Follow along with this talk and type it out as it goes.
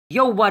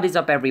Yo, what is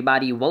up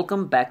everybody?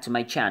 Welcome back to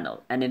my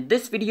channel, and in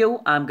this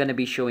video I'm gonna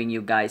be showing you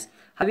guys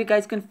how you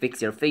guys can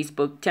fix your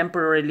Facebook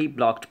temporarily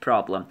blocked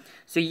problem.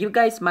 So you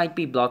guys might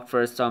be blocked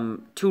for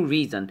some two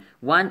reasons.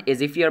 One is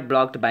if you're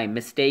blocked by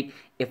mistake.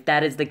 If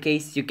that is the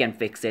case, you can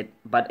fix it.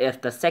 But if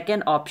the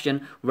second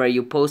option, where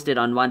you posted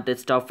unwanted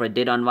stuff or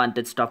did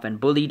unwanted stuff and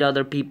bullied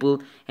other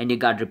people and you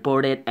got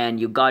reported and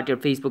you got your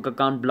Facebook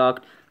account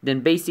blocked,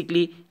 then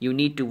basically you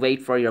need to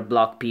wait for your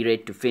block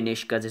period to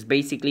finish, because it's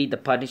basically the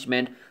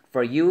punishment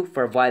for you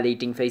for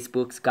violating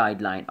Facebook's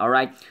guideline.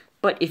 Alright,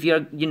 but if you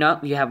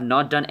have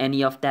not done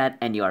any of that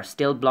and you are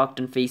still blocked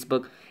on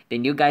Facebook,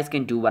 then you guys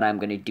can do what I'm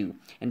gonna do.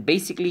 And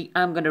basically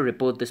I'm gonna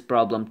report this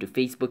problem to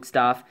Facebook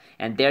staff,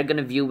 and they're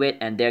gonna view it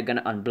and they're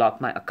gonna unblock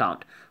my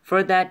account.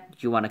 For that,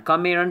 you wanna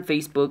come here on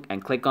Facebook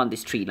and click on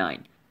this tree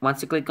line.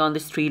 Once you click on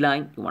this tree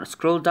line, you wanna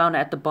scroll down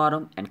at the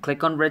bottom and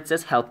click on where it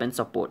says help and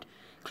support.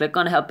 Click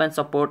on help and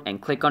support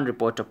and click on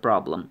report a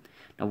problem.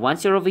 Now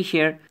once you're over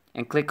here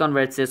and click on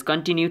where it says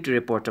continue to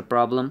report a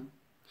problem,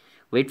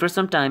 wait for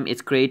some time,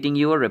 it's creating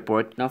you a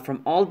report. Now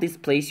from all this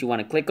place, you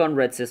want to click on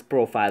where it says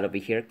profile over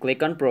here.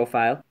 Click on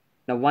profile.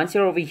 Now once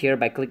you're over here,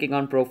 by clicking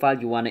on profile,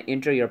 you want to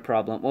enter your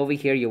problem. Over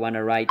here you want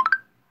to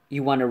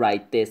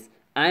write this: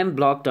 I am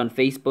blocked on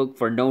Facebook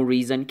for no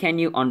reason. Can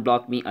you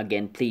unblock me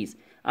again, please?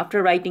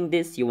 After writing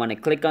this, you want to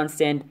click on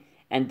send,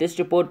 and this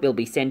report will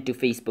be sent to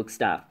Facebook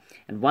staff.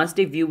 And once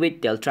they view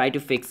it, they'll try to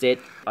fix it,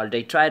 or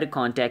they try to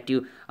contact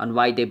you on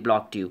why they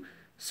blocked you.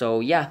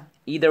 So yeah,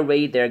 either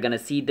way they're gonna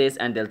see this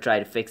and they'll try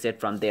to fix it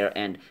from their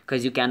end,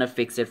 because you cannot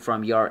fix it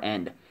from your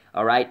end.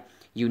 Alright,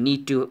 you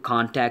need to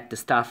contact the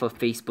staff of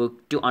Facebook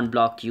to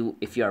unblock you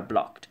if you're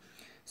blocked.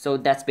 So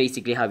that's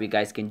basically how you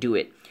guys can do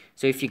it.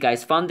 So if you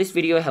guys found this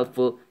video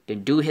helpful,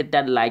 then do hit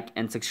that like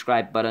and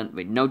subscribe button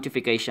with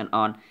notification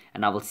on,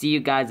 and I will see you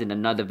guys in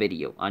another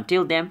video.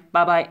 Until then,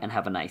 bye bye and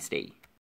have a nice day.